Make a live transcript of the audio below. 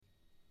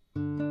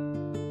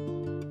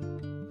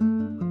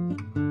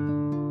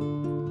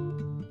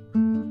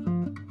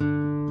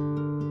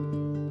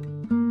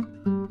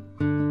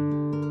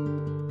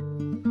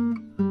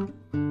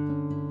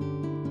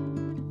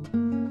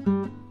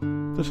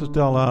This is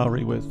Del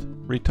Lowry with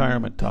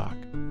Retirement Talk.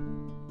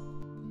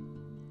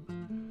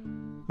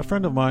 A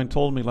friend of mine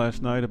told me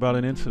last night about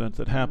an incident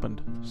that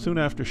happened soon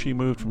after she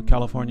moved from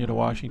California to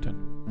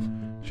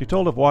Washington. She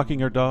told of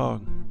walking her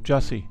dog,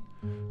 Jessie,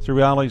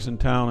 through alleys in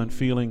town and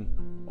feeling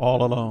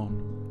all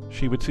alone.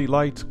 She would see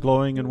lights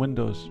glowing in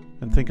windows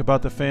and think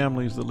about the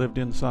families that lived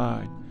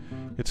inside.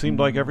 It seemed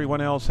like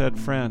everyone else had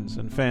friends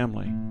and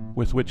family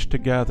with which to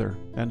gather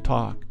and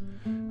talk,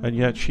 and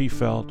yet she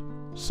felt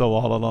so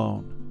all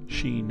alone.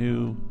 She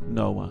knew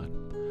no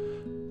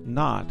one.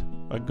 Not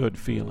a good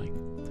feeling.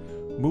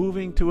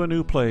 Moving to a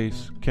new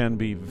place can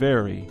be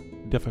very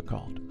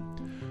difficult.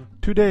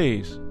 2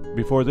 days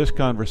before this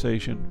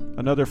conversation,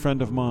 another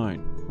friend of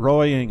mine,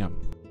 Roy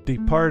Ingham,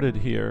 departed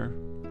here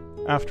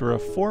after a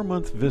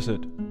 4-month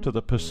visit to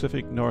the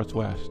Pacific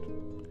Northwest.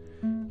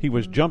 He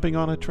was jumping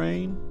on a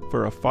train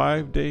for a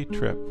 5-day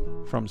trip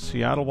from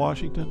Seattle,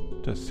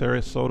 Washington to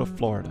Sarasota,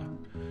 Florida.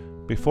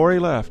 Before he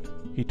left,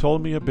 he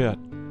told me a bit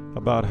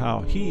about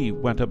how he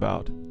went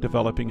about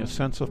developing a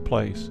sense of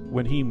place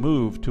when he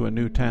moved to a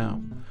new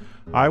town.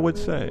 I would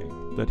say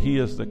that he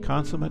is the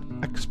consummate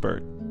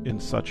expert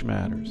in such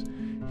matters.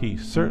 He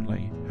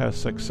certainly has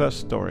success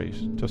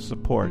stories to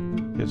support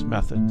his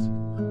methods.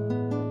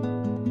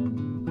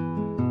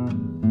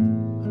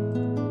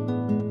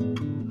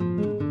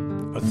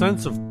 A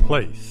sense of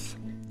place.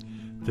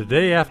 The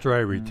day after I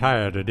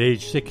retired at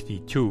age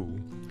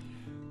 62,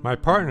 my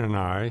partner and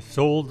I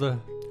sold the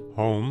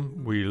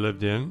home we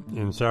lived in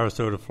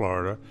Sarasota,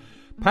 Florida,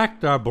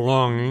 packed our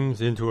belongings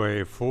into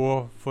a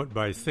 4-foot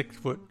by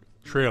 6-foot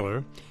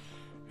trailer,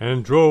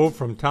 and drove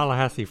from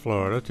Tallahassee,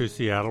 Florida to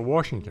Seattle,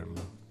 Washington.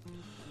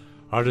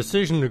 Our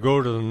decision to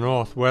go to the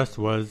Northwest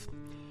was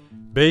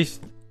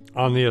based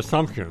on the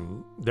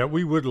assumption that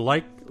we would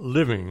like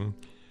living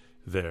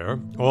there,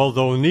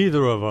 although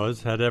neither of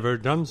us had ever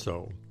done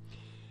so.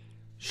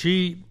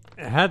 She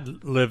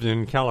had lived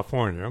in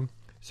California,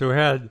 so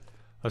had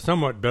a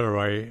somewhat better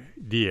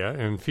idea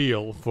and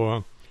feel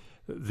for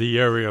the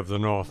area of the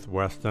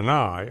Northwest than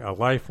I, a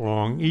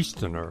lifelong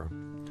Easterner.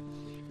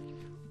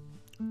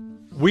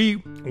 We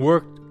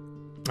worked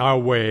our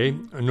way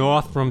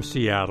north from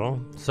Seattle,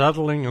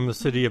 settling in the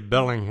city of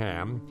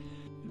Bellingham,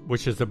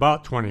 which is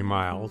about 20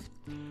 miles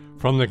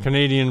from the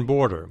Canadian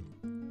border.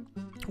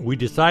 We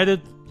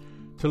decided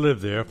to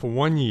live there for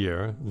 1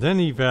 year, then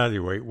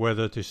evaluate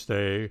whether to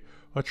stay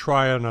or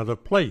try another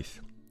place.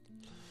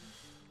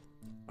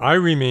 I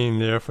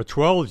remained there for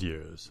 12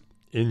 years,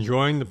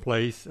 enjoying the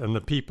place and the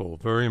people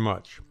very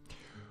much.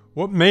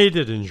 What made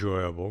it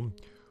enjoyable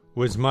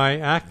was my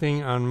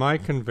acting on my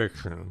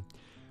conviction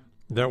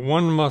that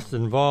one must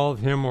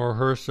involve him or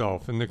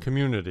herself in the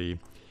community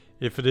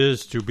if it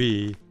is to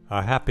be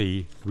a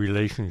happy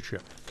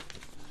relationship.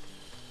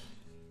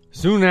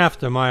 Soon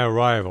after my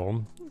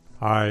arrival,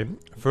 I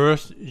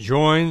first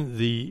joined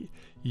the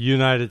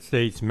United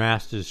States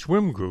Masters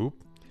Swim Group,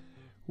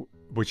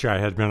 which I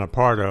had been a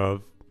part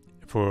of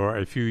for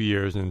a few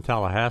years in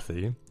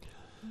Tallahassee.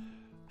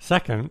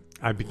 Second,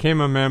 I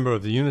became a member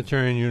of the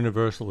Unitarian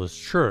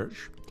Universalist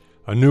Church,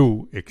 a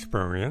new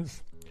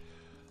experience.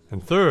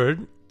 And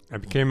third, I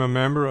became a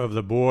member of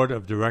the board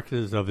of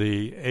directors of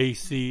the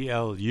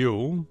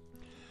ACLU.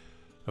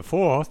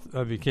 Fourth,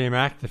 I became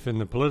active in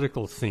the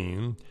political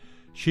scene,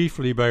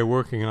 chiefly by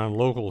working on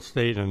local,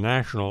 state, and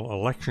national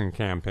election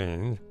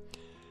campaigns.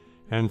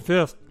 And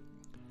fifth,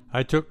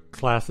 I took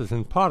classes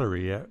in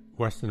pottery at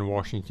Western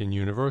Washington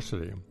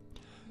University.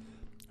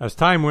 As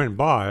time went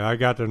by, I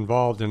got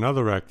involved in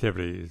other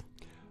activities,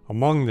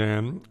 among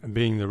them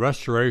being the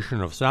restoration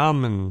of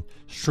salmon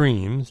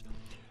streams,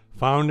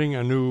 founding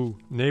a new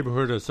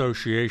neighborhood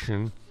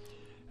association,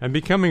 and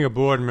becoming a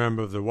board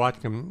member of the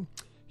Whatcom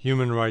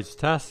Human Rights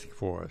Task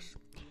Force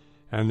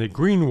and the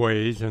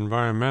Greenways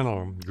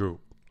Environmental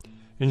Group.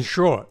 In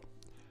short,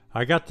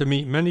 I got to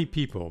meet many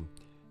people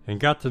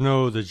and got to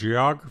know the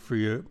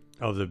geography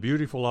of the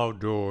beautiful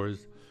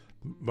outdoors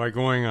by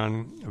going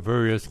on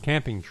various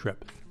camping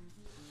trips.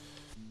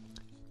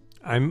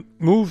 I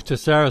moved to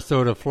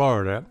Sarasota,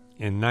 Florida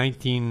in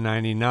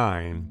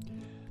 1999,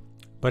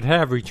 but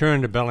have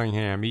returned to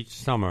Bellingham each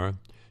summer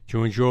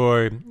to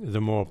enjoy the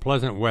more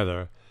pleasant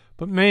weather,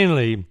 but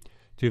mainly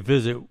to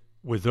visit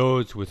with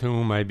those with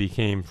whom I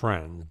became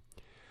friends.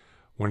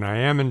 When I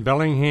am in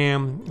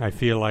Bellingham, I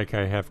feel like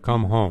I have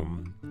come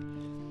home.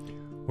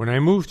 When I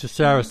moved to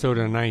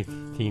Sarasota in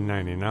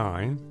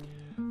 1999,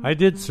 I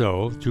did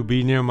so to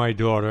be near my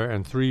daughter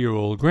and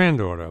 3-year-old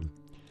granddaughter.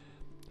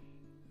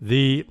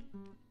 The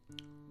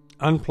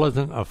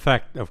unpleasant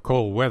effect of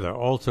cold weather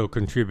also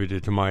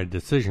contributed to my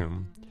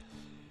decision.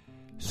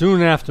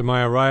 Soon after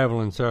my arrival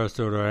in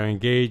Sarasota, I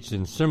engaged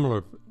in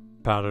similar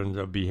patterns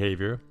of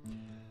behavior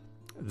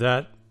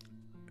that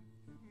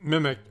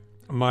mimicked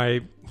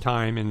my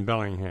time in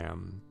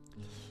Bellingham,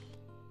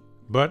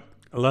 but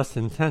less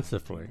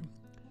intensively.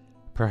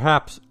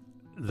 Perhaps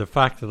the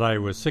fact that I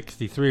was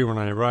 63 when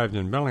I arrived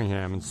in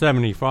Bellingham and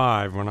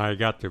 75 when I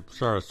got to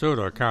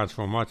Sarasota accounts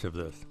for much of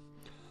this.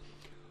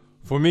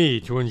 For me,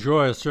 to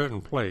enjoy a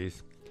certain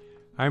place,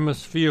 I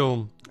must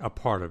feel a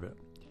part of it.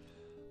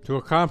 To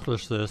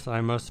accomplish this,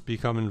 I must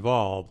become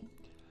involved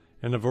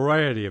in a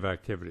variety of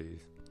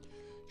activities.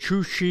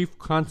 Two chief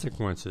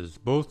consequences,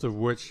 both of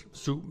which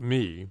suit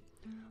me,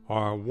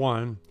 are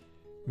 1,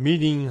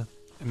 meeting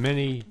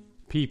many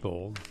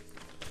people,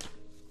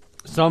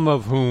 some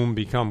of whom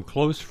become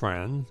close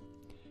friends,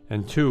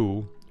 and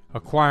 2,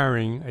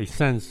 acquiring a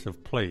sense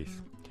of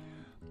place,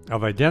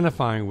 of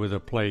identifying with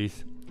a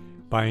place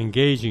by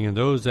engaging in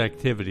those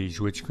activities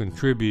which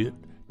contribute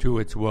to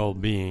its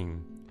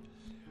well-being.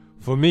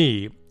 For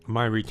me,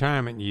 my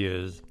retirement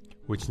years,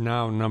 which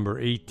now number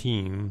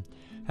 18,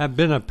 have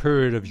been a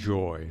period of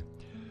joy.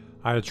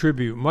 I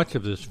attribute much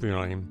of this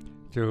feeling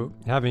to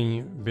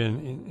having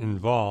been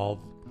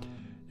involved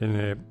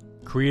in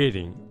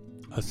creating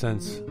a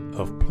sense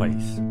of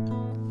place.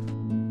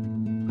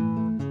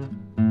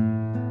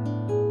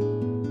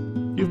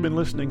 You've been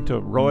listening to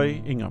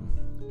Roy Ingham,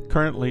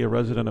 currently a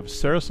resident of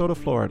Sarasota,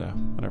 Florida,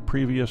 and a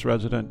previous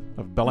resident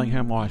of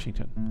Bellingham,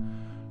 Washington.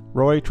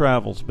 Roy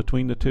travels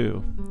between the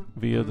two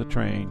via the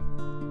train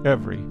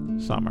every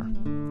summer.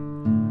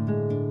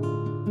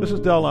 This is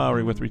Del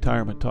Lowry with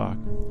Retirement Talk.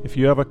 If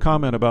you have a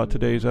comment about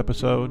today's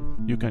episode,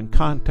 you can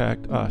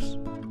contact us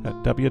at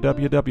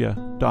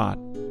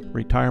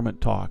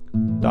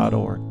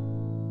www.retirementtalk.org.